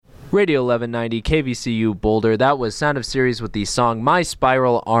Radio 1190 KVCU Boulder. That was Sound of Series with the song My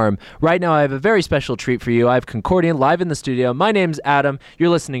Spiral Arm. Right now I have a very special treat for you. I have Cocordion live in the studio. My name's Adam. You're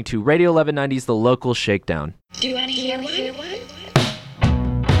listening to Radio 1190's The Local Shakedown. Do you want to hear one?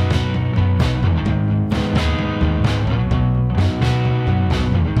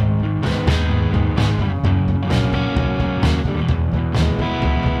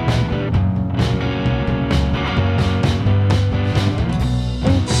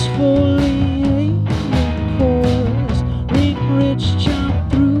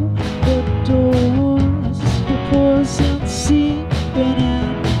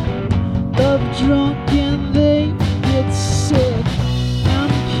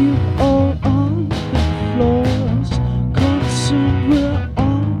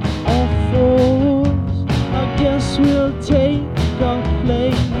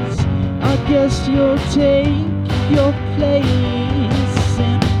 You'll take your place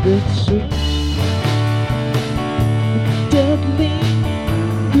in the tree. A deadly,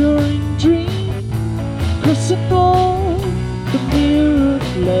 lingering dream, crossing all the mirror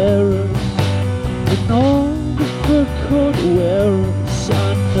glarers and all the fur coat wearers. I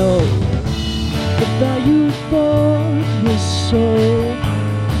know the value for your soul.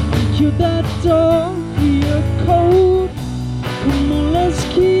 You that door for your coat. Come on, let's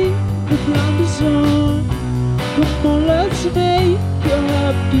keep the blinders on. Come on, let's make a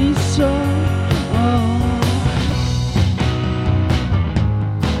happy song.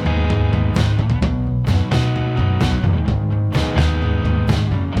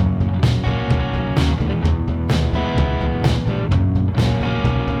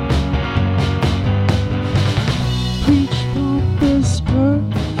 Preach from this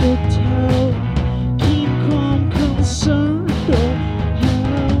perfect hell, keep calm, concerned.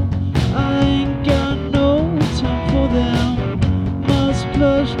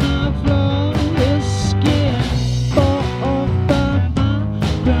 Flush my flawless skin, bought off by my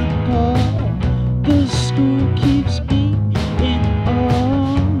grandpa. The school keeps me in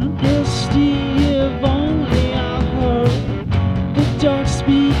honesty. If only I heard the dark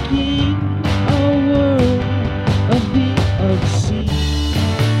speaking a word of the obscene.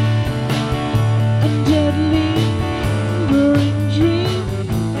 A deadly, lingering dream,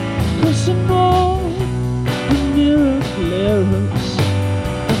 crossing all the mirror glarers.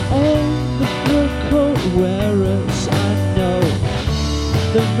 All the fur coat wearers, I know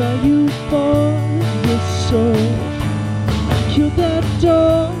the value for your soul. Kill that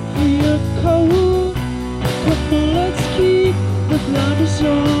dog for your coat. Come on, let's keep the blinders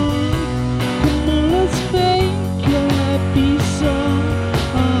on. Come on, let's make a happy song.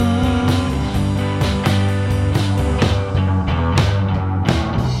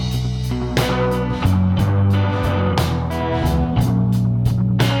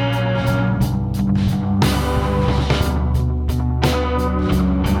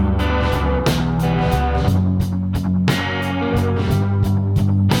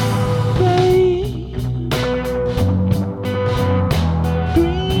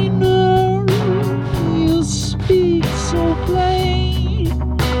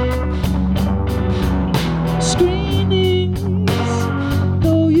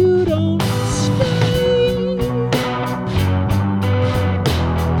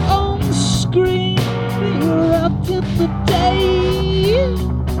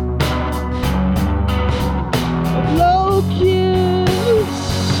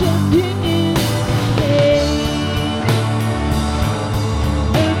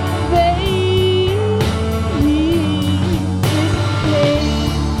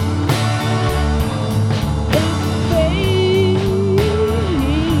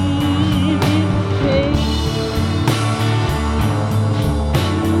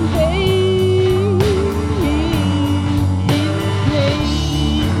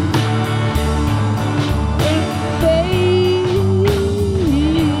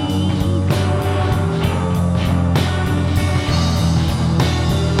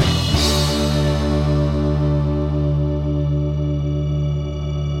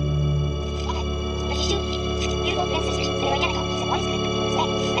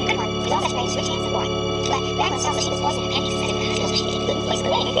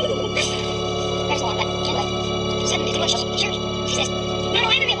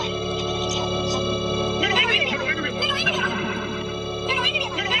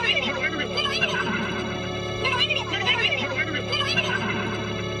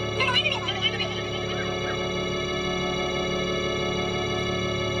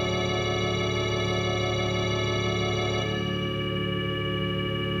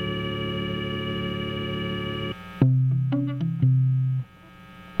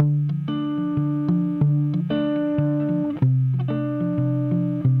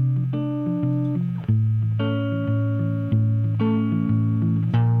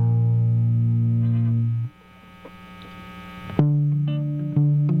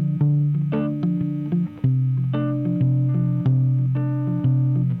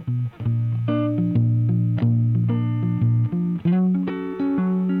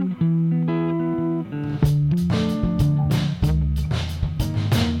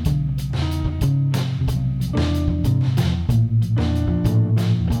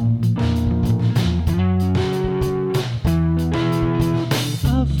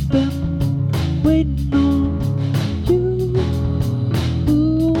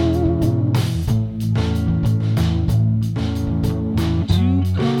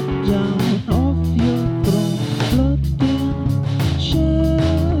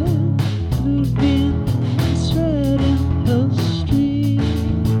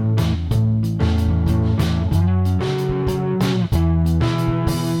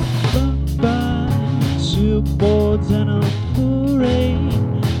 clouds and a parade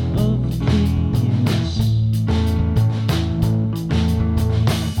of trees.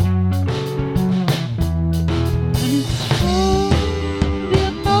 And it's hard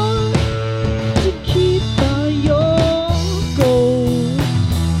enough to keep by your goals.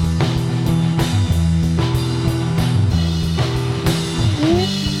 It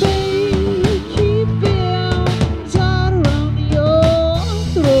may keep it tied around your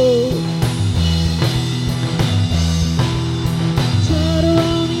throat. Tied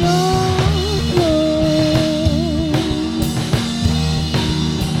around your throat.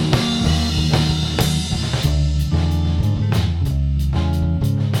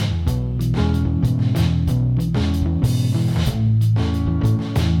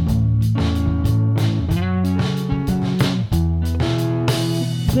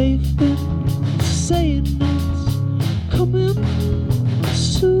 They've been saying it's coming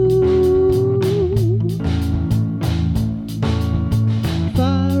soon.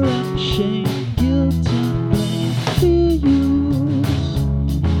 Fire and shame, guilt and blame, fear use,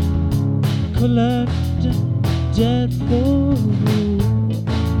 collecting dead for you.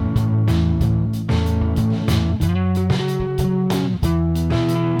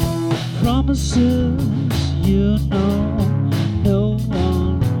 Promises you know no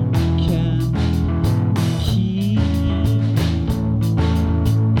one can keep.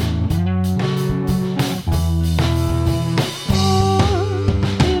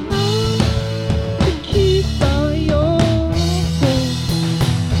 Hard enough to keep by your faith.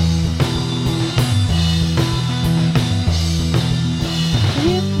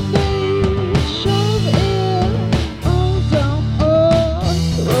 It may shove it all down our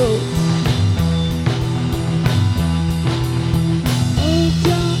throats. All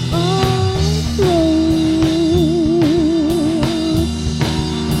down our throats.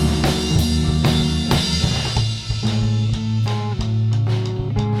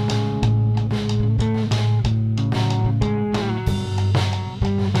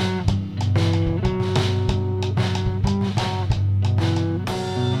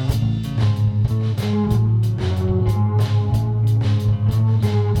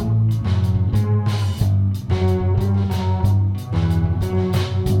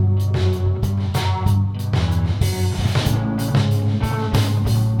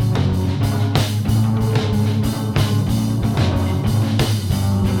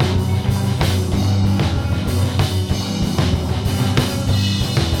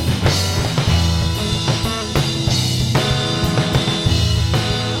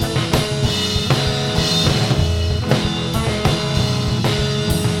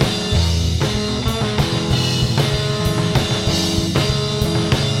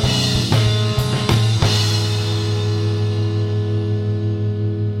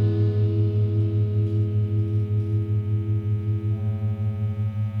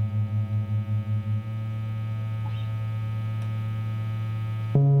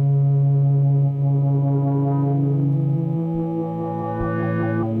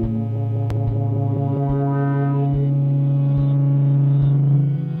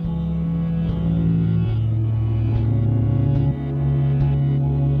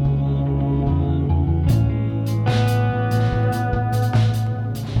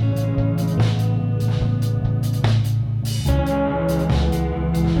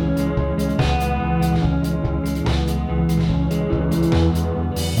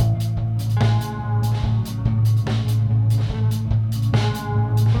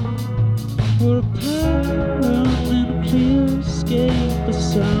 We're apparent in a clear escape of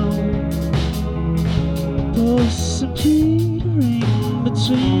sound, pulsing, teetering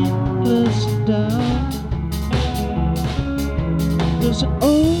between bliss and doubt. There's an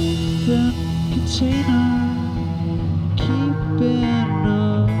open container keeping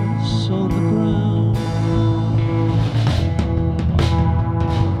us on the ground.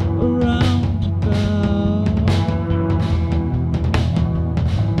 Around about,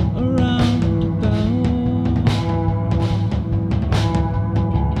 around about.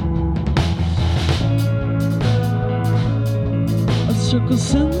 A circle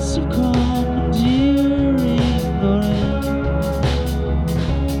sense of commandeering or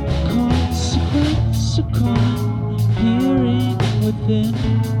consequence of peering within.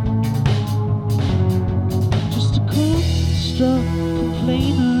 Just a construct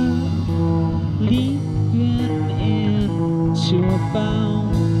complainer leaping into a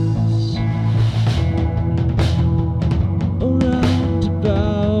bounds. Around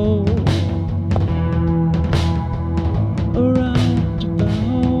about, around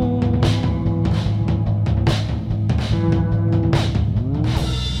about.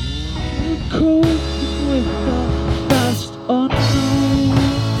 We're coping with the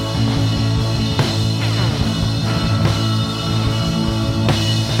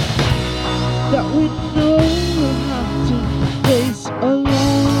that we know we'll have to face alone.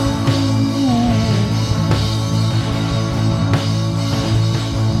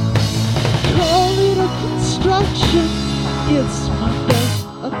 Call it a construction, it's my best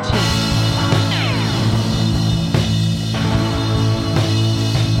attempt.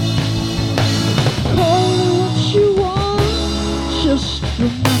 Call it what you want, just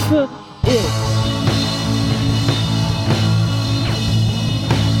remember it.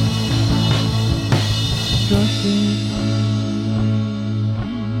 Nothing.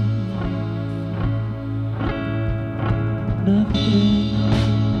 Nothing.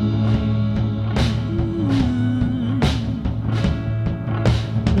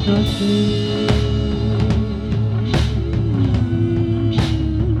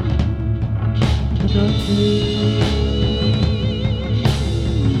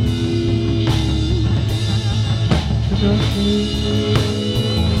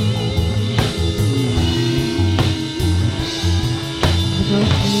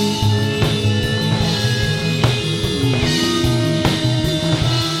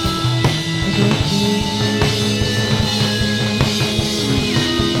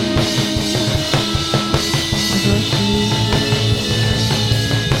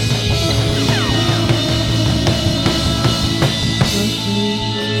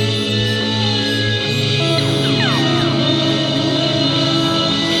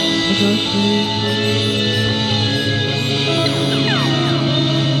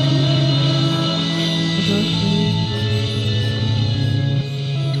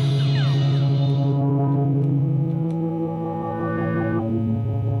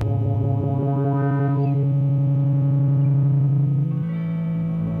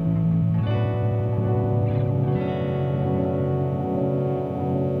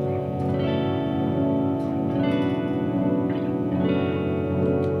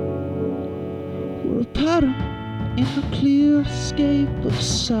 We're a pattern in the clear escape of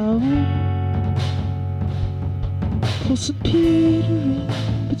sound, pulsing petering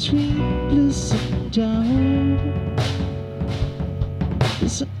between bliss and doubt.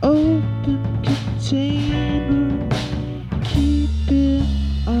 It's an open container, keeping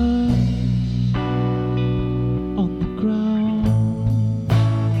us on the ground,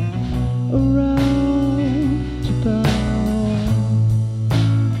 around about,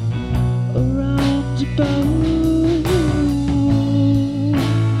 around about.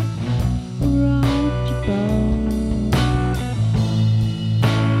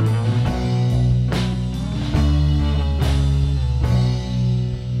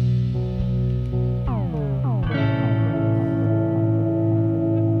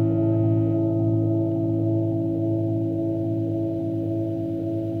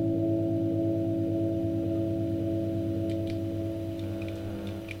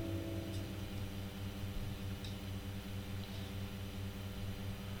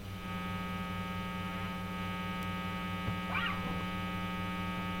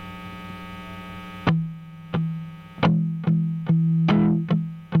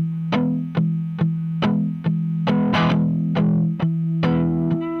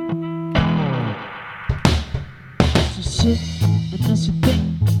 And as you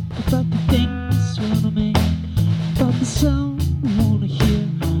think about the things you wanna make, about the sound you wanna hear,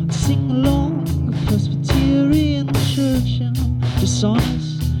 sing along a Presbyterian church and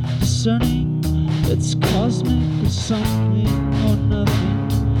dishonest, discerning, it's cosmic or something or nothing,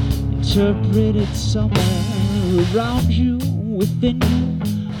 interpreted somewhere around you, within you,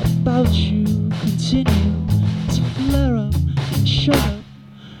 about you, continue to flare up and shut up.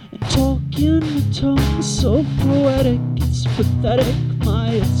 Talk in a tone so poetic, it's pathetic. My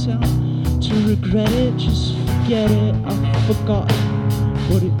attempt to regret it, just forget it. I've forgotten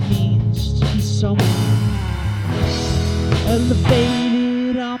what it means to be someone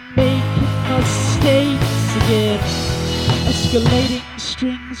elevated. I'm making mistakes again, escalating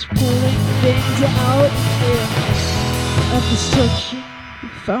strings, pulling things out here. After searching, we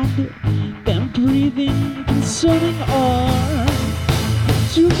found it, then breathing concerning our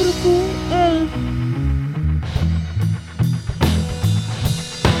indubitable end.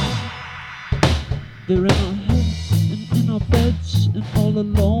 They're in our heads and in our beds and all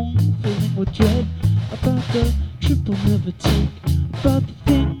alone, filling with dread about the trip we'll never take, about the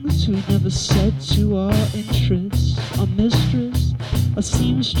things we never said to our interests, our mistress, a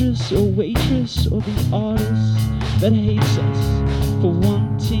seamstress or waitress, or the artist that hates us for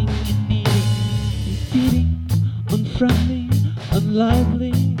wanting and needing and feeding, unfriendly,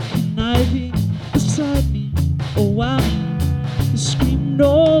 unlively, conniving beside me, or whammy, screamed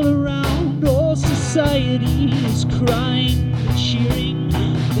all around. All society is crying, the cheering,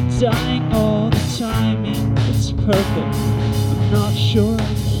 the dying, all the perfect. I'm not sure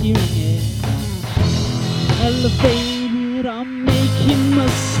I'm hearing it. Elevated, I'm making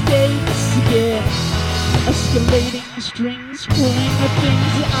mistakes again. Escalating strings, pulling the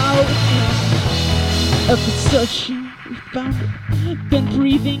things out again. If it's such, we found it. Been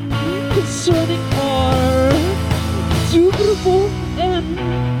breathing concerning our indubitable end.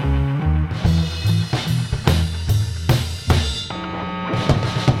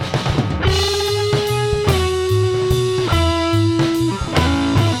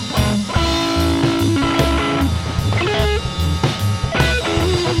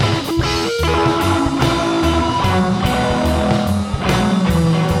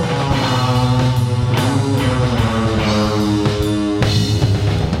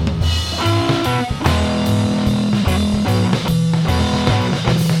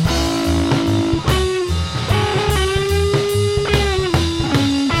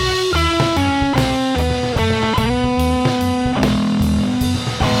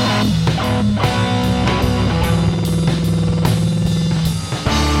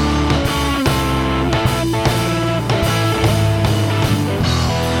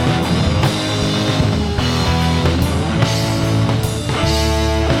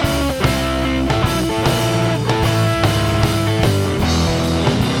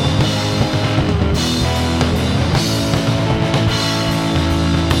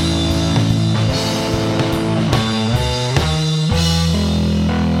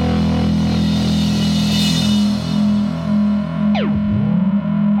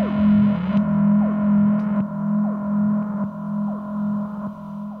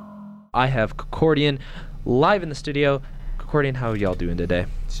 I have Cocordion live in the studio. Cocordion, how are y'all doing today?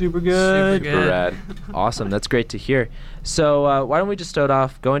 Super good. Super rad. Awesome. That's great to hear. So why don't we just start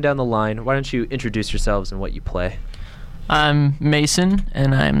off going down the line? Why don't you introduce yourselves and what you play? I'm Mason,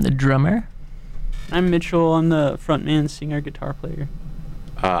 and I'm the drummer. I'm Mitchell. I'm the frontman, singer, guitar player.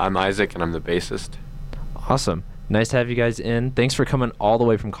 I'm Isaac, and I'm the bassist. Awesome. Nice to have you guys in. Thanks for coming all the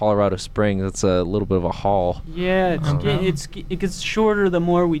way from Colorado Springs. It's a little bit of a haul. Yeah, it gets shorter the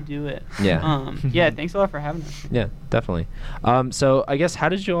more we do it. Yeah. Yeah, thanks a lot for having us. Yeah, definitely. So I guess how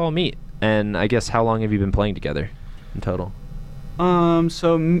did you all meet? And I guess how long have you been playing together in total?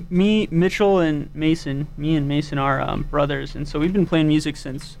 So me, Mitchell, and Mason, are brothers, and so we've been playing music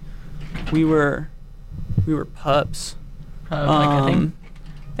since we were pups.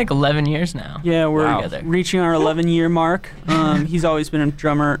 I think 11 years now. Yeah, we're together. reaching our 11-year mark. He's always been a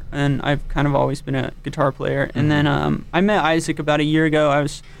drummer, and I've kind of always been a guitar player. And then I met Isaac about a year ago. I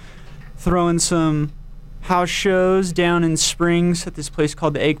was throwing some house shows down in Springs at this place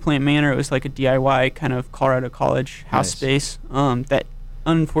called the Eggplant Manor. It was like a DIY kind of Colorado College house space that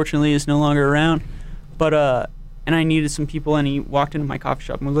unfortunately is no longer around. But and I needed some people, and he walked into my coffee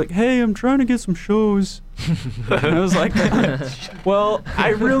shop and was like, "Hey, I'm trying to get some shows." And I was like, "Well, I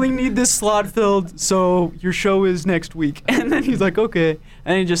really need this slot filled, so your show is next week." And then he's like, "Okay,"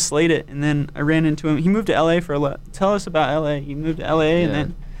 and he just slayed it. And then I ran into him. He moved to LA Tell us about LA. He moved to LA,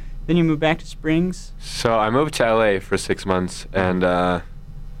 and then you moved back to Springs. So I moved to LA for 6 months, and I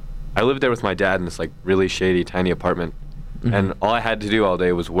lived there with my dad in this like really shady, tiny apartment. And all I had to do all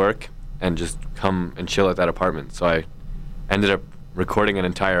day was work and just come and chill at that apartment. So I ended up recording an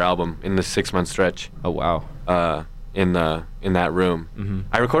entire album in this 6-month stretch. Oh wow! In that room,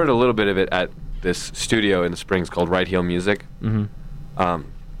 I recorded a little bit of it at this studio in the Springs called Right Heel Music.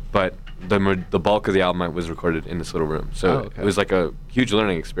 But the bulk of the album was recorded in this little room. So it was like a huge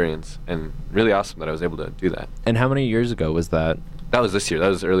learning experience, and really awesome that I was able to do that. And how many years ago was that? That was this year. That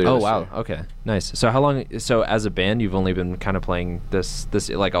was earlier. Oh this wow! year. Okay, nice. So how long? So as a band, you've only been kind of playing this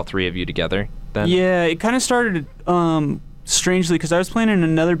like all three of you together then? Yeah, it kind of started strangely because I was playing in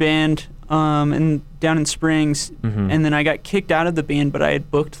another band down in Springs, and then I got kicked out of the band, but I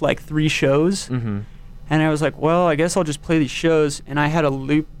had booked like 3 shows, and I was like, well, I guess I'll just play these shows, and I had a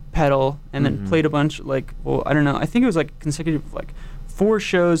loop pedal, and then played a bunch I don't know. I think it was like consecutive 4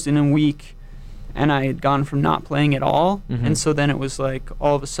 shows in a week. And I had gone from not playing at all, and so then it was like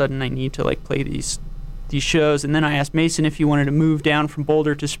all of a sudden I need to like play these shows, and then I asked Mason if he wanted to move down from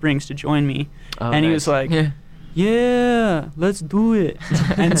Boulder to Springs to join me, and he was like, "Yeah, let's do it."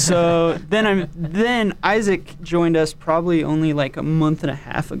 And so then Isaac joined us probably only like a month and a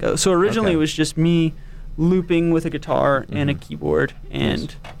half ago. So originally it was just me looping with a guitar and a keyboard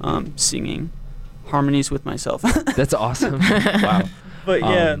and singing harmonies with myself. That's awesome. Wow. But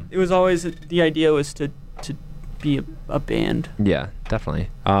yeah, it was always the idea was to be a band. Yeah, definitely.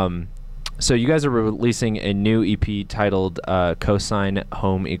 So you guys are releasing a new EP titled Cosine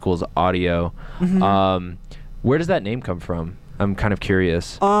Home Equals Audio. Where does that name come from? I'm kind of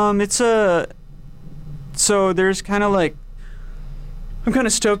curious. It's so there's kind of like, I'm kind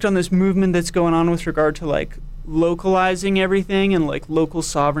of stoked on this movement that's going on with regard to like localizing everything and like local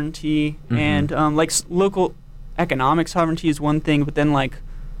sovereignty and like local economic sovereignty is one thing, but then like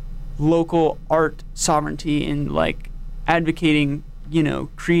local art sovereignty and like advocating, you know,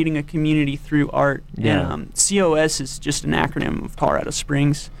 creating a community through art. Yeah. And COS is just an acronym of Colorado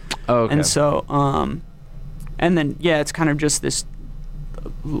Springs. Oh, okay. And so, and then, yeah, it's kind of just this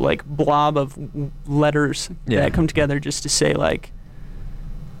like blob of letters that come together just to say like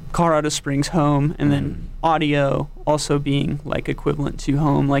Colorado Springs home, and then audio also being like equivalent to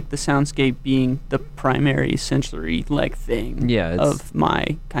home, like the soundscape being the primary sensory like thing of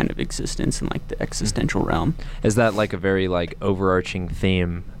my kind of existence in like the existential realm. Is that like a very like overarching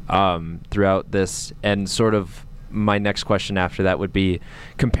theme throughout this? And sort of my next question after that would be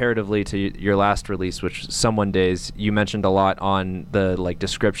comparatively to your last release, which was Someone Days. You mentioned a lot on the like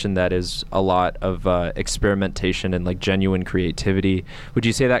description that is a lot of experimentation and like genuine creativity. Would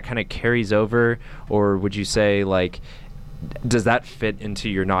you say that kind of carries over, or would you say like does that fit into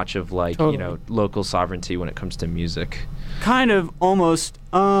your notch of like you know, local sovereignty when it comes to music? Kind of, almost.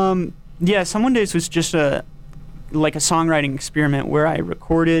 Yeah, Someone Days was just a songwriting experiment where I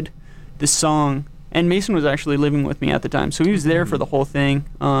recorded the song. And Mason was actually living with me at the time, so he was there for the whole thing.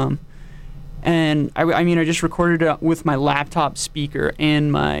 And I mean, I just recorded it with my laptop speaker and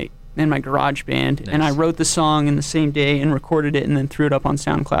my garage band, and I wrote the song in the same day and recorded it and then threw it up on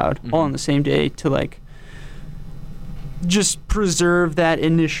SoundCloud all in the same day to like just preserve that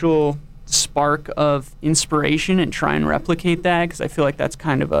initial spark of inspiration and try and replicate that, because I feel like that's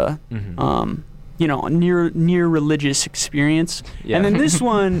kind of a you know, a near religious experience. Yeah. And then this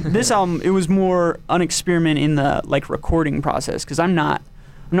album, it was more an experiment in the like recording process, because I'm not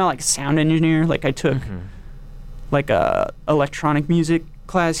like a sound engineer. Like I took like a electronic music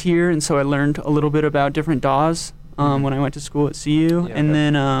class here, and so I learned a little bit about different DAWs when I went to school at CU. And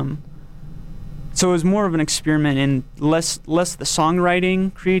then so it was more of an experiment in less the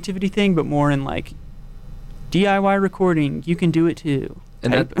songwriting creativity thing, but more in like DIY recording. You can do it too.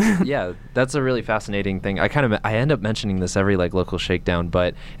 And that, that's a really fascinating thing. I end up mentioning this every like local shakedown,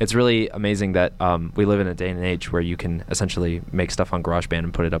 but it's really amazing that we live in a day and age where you can essentially make stuff on GarageBand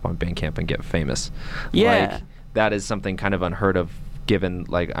and put it up on Bandcamp and get famous. Yeah. Like, that is something kind of unheard of, given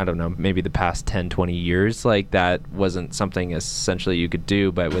like, I don't know, maybe the past 10, 20 years. Like that wasn't something essentially you could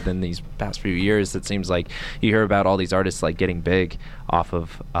do, but within these past few years, it seems like you hear about all these artists like getting big off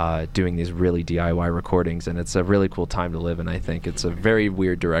of doing these really DIY recordings, and it's a really cool time to live in. I think it's a very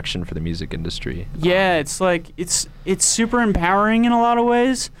weird direction for the music industry. Yeah, it's like it's super empowering in a lot of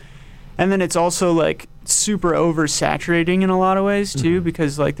ways, and then it's also like super oversaturating in a lot of ways too,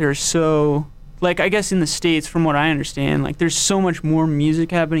 because like there's so, like, I guess in the States, from what I understand, like there's so much more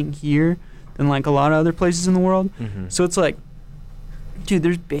music happening here than like a lot of other places in the world. So it's like, dude,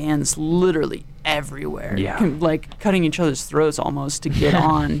 there's bands literally everywhere. Yeah. Like cutting each other's throats almost to get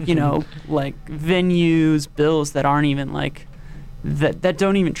on, you know, like venues, bills that aren't even like, that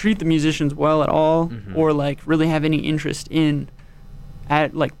don't even treat the musicians well at all, or like really have any interest in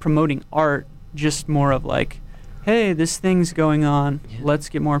like promoting art, just more of like, hey, this thing's going on. Let's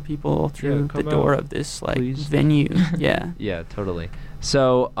get more people through the door of this like venue. Yeah, totally.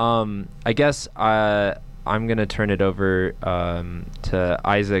 So I guess I'm gonna turn it over to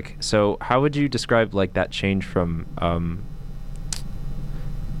Isaac. So how would you describe like that change from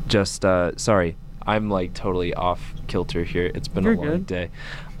sorry, I'm like totally off kilter here. It's been a long day.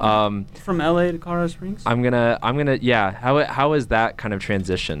 From LA to Colorado Springs? I'm gonna how is that kind of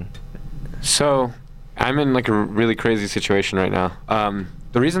transition? So I'm in like a really crazy situation right now. Part of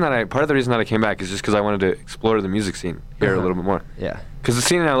the reason that I came back is just because I wanted to explore the music scene here a little bit more. Yeah. Because the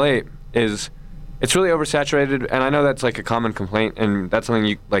scene in LA it's really oversaturated, and I know that's like a common complaint, and that's something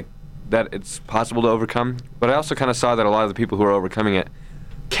you like, that it's possible to overcome. But I also kind of saw that a lot of the people who are overcoming it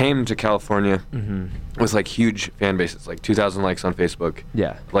came to California with like huge fan bases, like 2,000 likes on Facebook.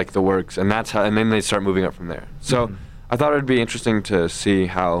 Yeah. Like the works, and that's how, and then they start moving up from there. So I thought it would be interesting to see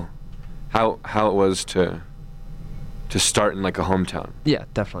how it was to start in like a hometown. Yeah,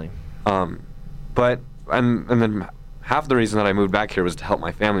 definitely. But and then half the reason that I moved back here was to help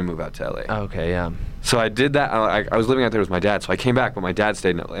my family move out to LA. Okay, yeah. So I did that. I was living out there with my dad, so I came back, but my dad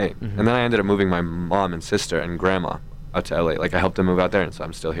stayed in LA. And then I ended up moving my mom and sister and grandma out to LA. Like I helped them move out there, and so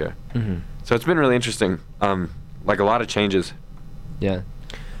I'm still here. So it's been really interesting. Like a lot of changes. Yeah.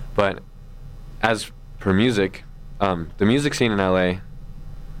 But as per music, the music scene in LA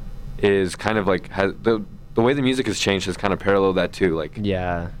is kind of like the way the music has changed has kind of paralleled that too. Like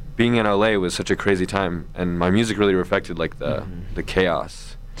being in LA was such a crazy time, and my music really reflected like the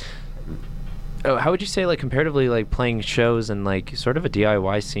chaos. how would you say, like, comparatively, like, playing shows and, like, sort of a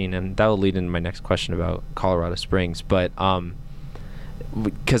DIY scene? And that will lead into my next question about Colorado Springs. But,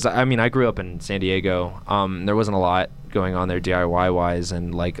 because, I mean, I grew up in San Diego. There wasn't a lot going on there DIY-wise.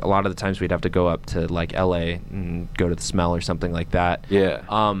 And, like, a lot of the times we'd have to go up to, like, L.A. and go to the Smell or something like that. Yeah.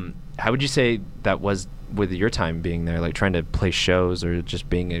 How would you say that was with your time being there, like, trying to play shows or just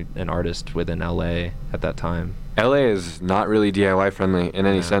being an artist within L.A. at that time? LA is not really DIY friendly in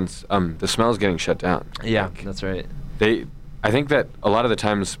any sense. The Smell's getting shut down. Yeah, Like, that's right. I think that a lot of the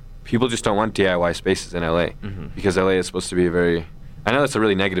times people just don't want DIY spaces in LA because LA is supposed to be I know that's a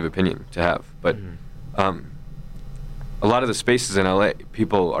really negative opinion to have, but a lot of the spaces in LA,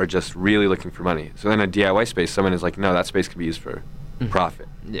 people are just really looking for money. So in a DIY space, someone is like, no, that space can be used for profit.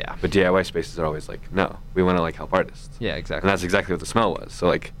 Yeah. But DIY spaces are always like, no, we want to like help artists. Yeah, exactly. And that's exactly what the Smell was. So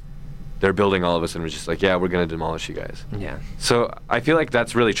like, they're building all of us and we're just like, yeah, we're going to demolish you guys. Yeah. So I feel like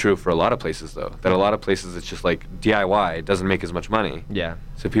that's really true for a lot of places, though. That a lot of places it's just like DIY doesn't make as much money. Yeah.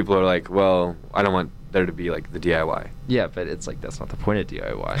 So people are like, well, I don't want there to be like the DIY. Yeah, but it's like that's not the point of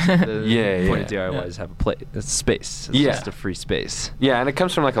DIY. The Yeah, point of yeah. DIY is have a place. It's a space. It's Yeah. just a free space. Yeah, and it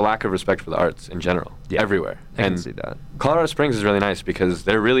comes from like a lack of respect for the arts in general, Yeah. everywhere. I and can see that. Colorado Springs is really nice because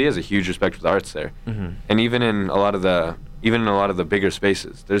there really is a huge respect for the arts there. Mm-hmm. And even in a lot of the bigger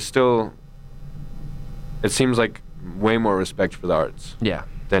spaces, there's still, it seems like, way more respect for the arts Yeah.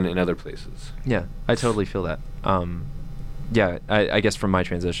 than in other places. Yeah, I totally feel that. Yeah, I guess from my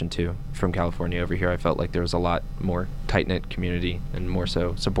transition too, from California over here, I felt like there was a lot more tight-knit community and more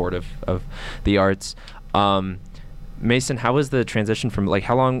so supportive of the arts. Mason, how was the transition from, like,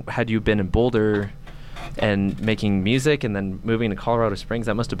 how long had you been in Boulder and making music and then moving to Colorado Springs?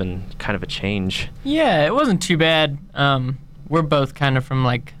 That must have been kind of a change. Yeah, it wasn't too bad. We're both kind of from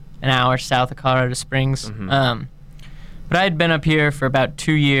like an hour south of Colorado Springs. Mhm. But I had been up here for about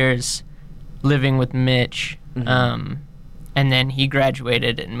 2 years living with Mitch. Mhm. And then he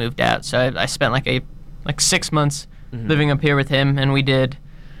graduated and moved out. So I spent like 6 months Mhm. living up here with him, and we did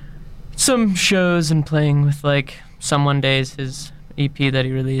some shows and playing with like Someone Days, his EP that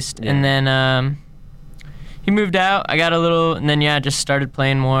he released. Yeah. And then he moved out. I got a little, and then just started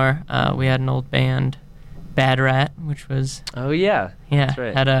playing more. We had an old band, Bad Rat, which was Oh, yeah. That's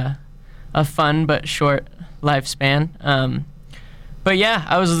right. had a fun but short lifespan. But yeah,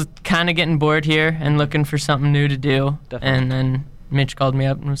 I was kind of getting bored here and looking for something new to do. Definitely. And then Mitch called me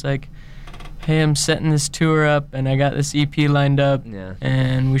up and was like, hey, I'm setting this tour up and I got this EP lined up Yeah.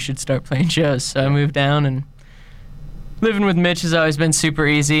 and we should start playing shows. So I moved down, and living with Mitch has always been super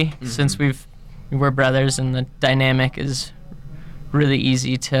easy since we're brothers, and the dynamic is really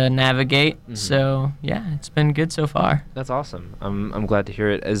easy to navigate. So yeah, it's been good so far. That's awesome. I'm glad to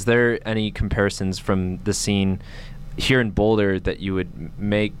hear it. Is there any comparisons from the scene here in Boulder that you would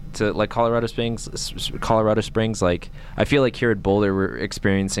make to like Colorado Springs? Like, I feel like here at Boulder we're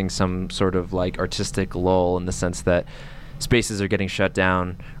experiencing some sort of like artistic lull in the sense that spaces are getting shut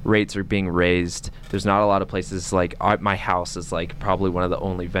down, rates are being raised. There's not a lot of places. Like my house is like probably one of the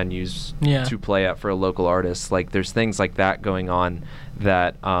only venues to play at for a local artist. Like, there's things like that going on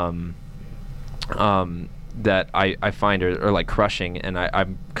that that I find are like crushing, and I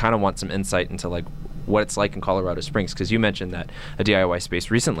kind of want some insight into like what it's like in Colorado Springs, because you mentioned that a DIY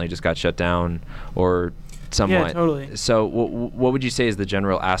space recently just got shut down or somewhat. Yeah, totally. So what would you say is the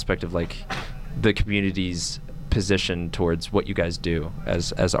general aspect of like the community's position towards what you guys do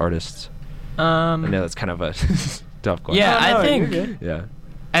as artists? I know that's kind of a tough question. Yeah, Oh, no, I you're think good. Yeah.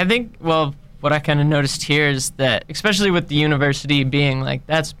 I think, well, what I kind of noticed here is that, especially with the university being like,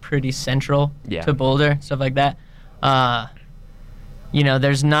 that's pretty central to Boulder, stuff like that.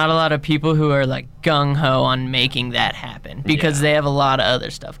 There's not a lot of people who are like gung-ho on making that happen because they have a lot of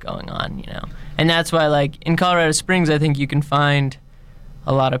other stuff going on, And that's why, like, in Colorado Springs, I think you can find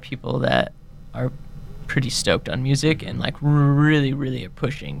a lot of people that are pretty stoked on music and like really, really are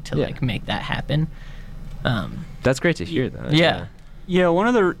pushing to like make that happen. That's great to hear that. Yeah, one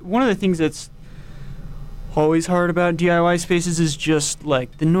of the things that's always hard about DIY spaces is just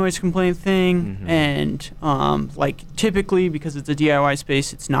like the noise complaint thing, and like typically because it's a DIY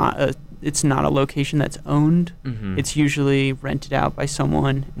space, it's not a location that's owned. It's usually rented out by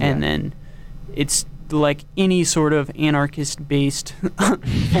someone, and then it's like any sort of anarchist-based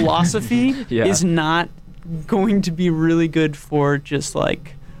philosophy is not going to be really good for just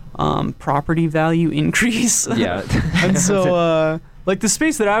like property value increase. Yeah. And so like the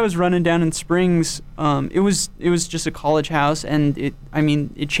space that I was running down in Springs, it was just a college house, and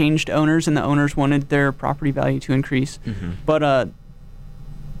it changed owners, and the owners wanted their property value to increase. But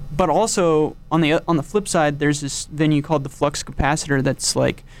also on the flip side, there's this venue called the Flux Capacitor that's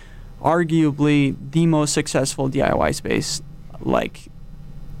like arguably the most successful DIY space, like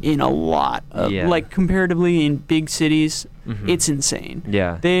in a lot of like comparatively in big cities. It's insane.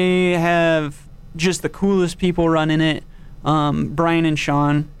 Yeah, they have just the coolest people running it. Brian and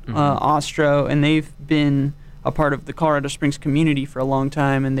Sean Ostro, and they've been a part of the Colorado Springs community for a long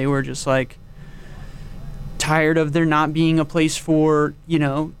time, and they were just like tired of there not being a place for, you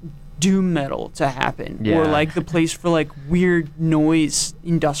know, doom metal to happen, or like the place for like weird noise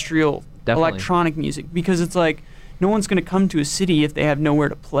industrial electronic music, because it's like no one's going to come to a city if they have nowhere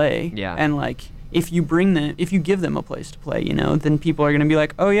to play. And like if you give them a place to play, you know, then people are going to be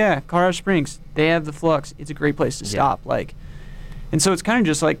like, oh yeah, Colorado Springs, they have the Flux, it's a great place to stop. Like, and so it's kind of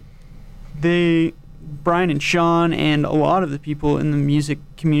just like Brian and Sean and a lot of the people in the music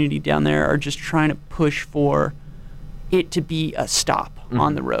community down there are just trying to push for it to be a stop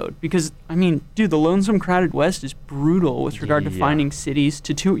on the road, because I mean, dude, the Lonesome Crowded West is brutal with regard to finding cities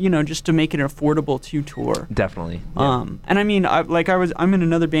to you know, just to make it affordable to tour. Definitely. And I mean, I'm in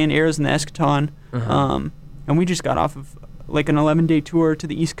another band, Arrows in the Eschaton, and we just got off of like an 11-day tour to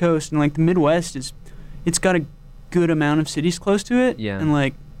the East Coast, and like the Midwest it's got a good amount of cities close to it, and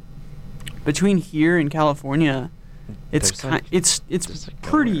like between here and California, it's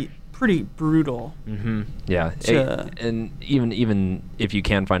pretty brutal. Yeah, and even if you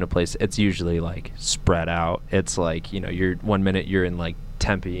can find a place, it's usually like spread out. It's like, you know, you're 1 minute you're in like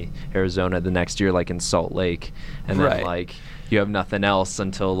Tempe, Arizona, the next year like in Salt Lake, and then like you have nothing else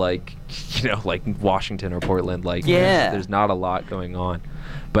until like, you know, like Washington or Portland. Like there's not a lot going on.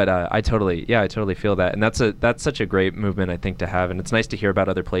 But I totally feel that, and that's such a great movement, I think, to have, and it's nice to hear about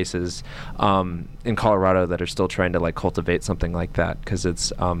other places in Colorado that are still trying to like cultivate something like that, because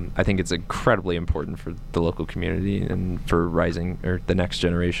it's I think it's incredibly important for the local community and for rising or the next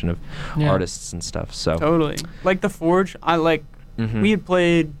generation of artists and stuff. So totally, like the Forge, we had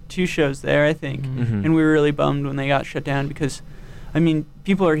played 2 shows there, I think, and we were really bummed when they got shut down, because I mean,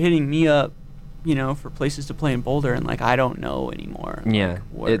 people are hitting me up, you know, for places to play in Boulder, and like I don't know anymore.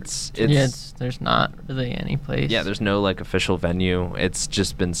 Like, there's not really any place. Yeah, there's no like official venue. It's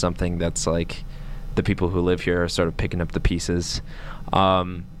just been something that's like the people who live here are sort of picking up the pieces,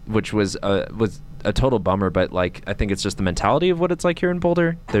 which was a total bummer. But like I think it's just the mentality of what it's like here in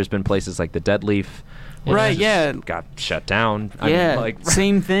Boulder. There's been places like the Dead Leaf, got shut down. I mean, like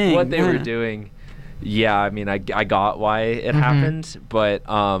same thing. What they were doing. Yeah, I mean, I got why it happened,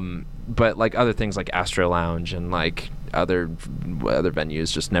 but like other things like Astro Lounge and like other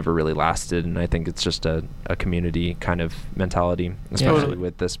venues just never really lasted, and I think it's just a community kind of mentality, especially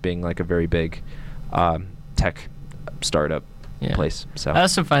with this being like a very big tech startup place. So I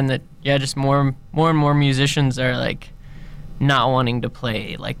also find that just more and more musicians are like not wanting to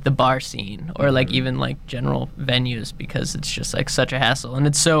play like the bar scene or like even like general venues, because it's just like such a hassle, and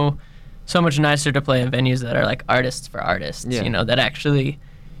it's so much nicer to play in venues that are like artists for artists, you know, that actually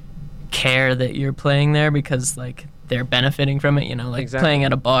care that you're playing there, because like they're benefiting from it, you know, like playing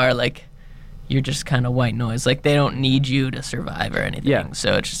at a bar, like you're just kind of white noise, like they don't need you to survive or anything.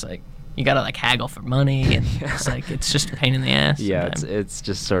 So it's just like you gotta like haggle for money, and it's like it's just a pain in the ass. It's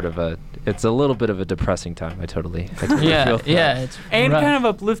just sort of it's a little bit of a depressing time. I totally feel it's and rough. kind of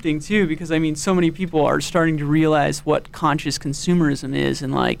uplifting too, because I mean, so many people are starting to realize what conscious consumerism is,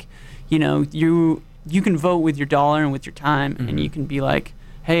 and like, you know, you can vote with your dollar and with your time, and you can be like,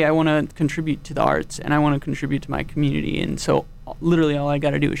 hey, I want to contribute to the arts, and I want to contribute to my community, and so literally all I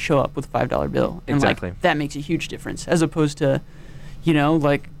got to do is show up with a $5 bill, and like that makes a huge difference, as opposed to, you know,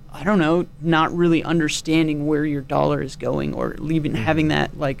 like, I don't know, not really understanding where your dollar is going, or even having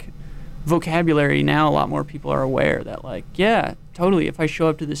that like vocabulary. Now a lot more people are aware that like, yeah, totally, if I show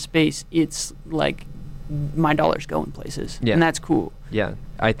up to this space, it's like my dollar's going places, and that's cool. Yeah,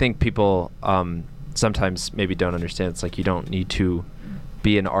 I think people sometimes maybe don't understand. It's like you don't need to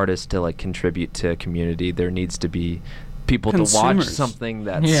be an artist to like contribute to a community. There needs to be people to watch something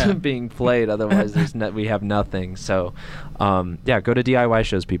that's being played. Otherwise, we have nothing. So, go to DIY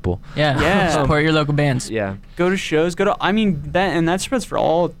shows, people. Support your local bands. Go to shows. That spreads for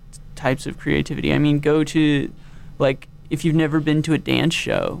all types of creativity. I mean, go to like, if you've never been to a dance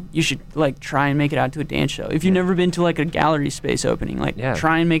show, you should like try and make it out to a dance show. If you've never been to like a gallery space opening, like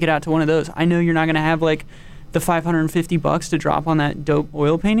try and make it out to one of those. I know you're not gonna have like the $550 to drop on that dope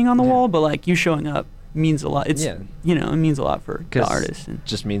oil painting on the wall, but like you showing up means a lot. It's you know, it means a lot for the artist. It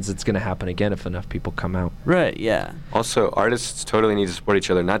just means it's gonna happen again if enough people come out. Right. Yeah. Also, artists totally need to support each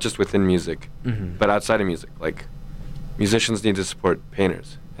other, not just within music, but outside of music. Like, musicians need to support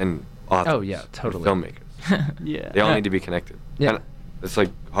painters and authors. Oh yeah, totally. And filmmakers. They all need to be connected. And it's like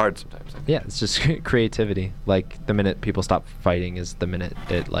hard sometimes. Yeah, it's just creativity. Like the minute people stop fighting is the minute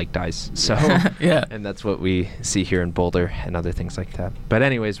it like dies. So Yeah. and that's what we see here in Boulder and other things like that. But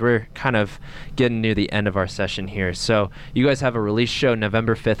anyways, we're kind of getting near the end of our session here. So you guys have a release show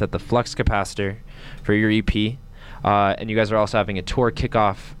November 5th at the Flux Capacitor for your EP. And you guys are also having a tour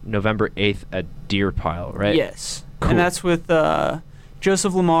kickoff November 8th at Deer Pile, right? Yes. Cool. And that's with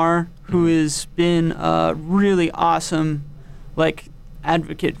Joseph Lamar, who has been a really awesome, like,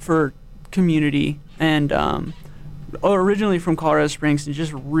 advocate for community, and originally from Colorado Springs, and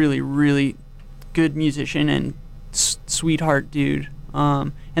just really, really good musician and sweetheart dude.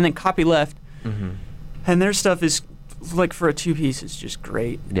 And then Copy Left, and their stuff is, like, for a two-piece, it's just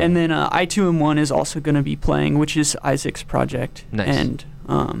great. Yeah. And then I2M1 is also going to be playing, which is Isaac's project. Nice. And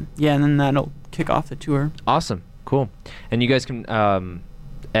yeah, and then that'll kick off the tour. Awesome. Cool. And you guys can,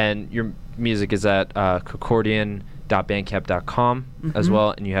 and your music is at cocordion.bandcamp.com as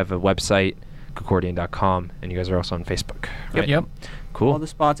well, and you have a website, cocordion.com, and you guys are also on Facebook. Right? Yep. Cool. All the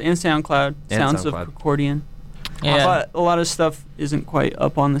spots, and SoundCloud, And Sounds SoundCloud. of Cocordion. Yeah. A lot of stuff isn't quite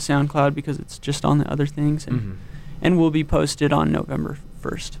up on the SoundCloud because it's just on the other things, and will be posted on November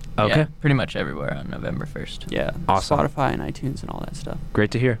 1st. Okay. Yeah, pretty much everywhere on November 1st. Yeah, Awesome. Spotify and iTunes and all that stuff.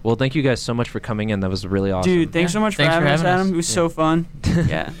 Great to hear. Well, thank you guys so much for coming in. That was really awesome. Dude, thanks Yeah. so much for Thanks for having us, having us. Adam. It was so fun.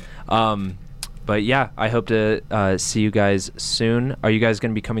 Yeah. But yeah, I hope to see you guys soon. Are you guys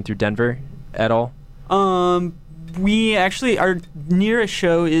going to be coming through Denver at all? We actually, our nearest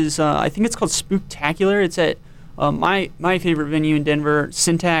show is, I think it's called Spooktacular. It's at my favorite venue in Denver,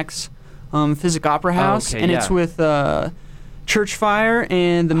 Syntax Physic Opera House, okay, and yeah. it's with Church Fire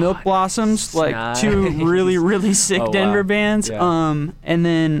and the Milk Blossoms, like two really, really sick Oh, Denver wow. bands. Yeah. And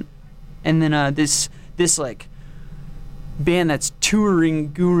then this like band that's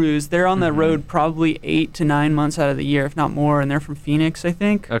touring gurus. They're on the road probably 8 to 9 months out of the year, if not more, and they're from Phoenix, I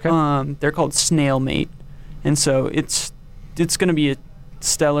think. Okay. They're called Snail Mate, and so it's gonna be a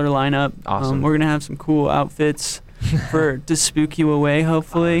stellar lineup. Awesome. We're gonna have some cool outfits to spook you away,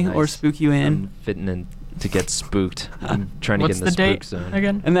 hopefully, Oh, or nice. spook you in. I'm fitting in to get spooked. I'm trying to What's get in the, the date spook zone.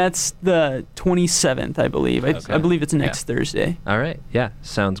 again? And that's the 27th, I believe. Okay. I believe it's next Thursday. All right. Yeah,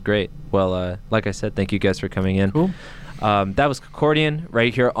 sounds great. Well, like I said, thank you guys for coming in. Cool. That was Cocordion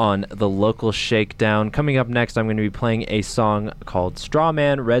right here on the local Shakedown. Coming up next, I'm going to be playing a song called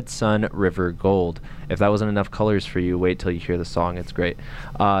Strawman, Red Sun, River Gold. If that wasn't enough colors for you, wait till you hear the song. It's great.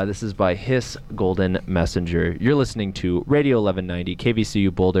 This is by Hiss Golden Messenger. You're listening to Radio 1190,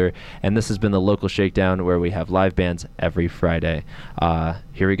 KVCU Boulder, and this has been the local Shakedown where we have live bands every Friday.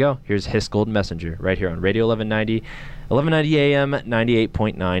 Here we go. Here's Hiss Golden Messenger right here on Radio 1190, 1190 AM,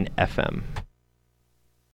 98.9 FM.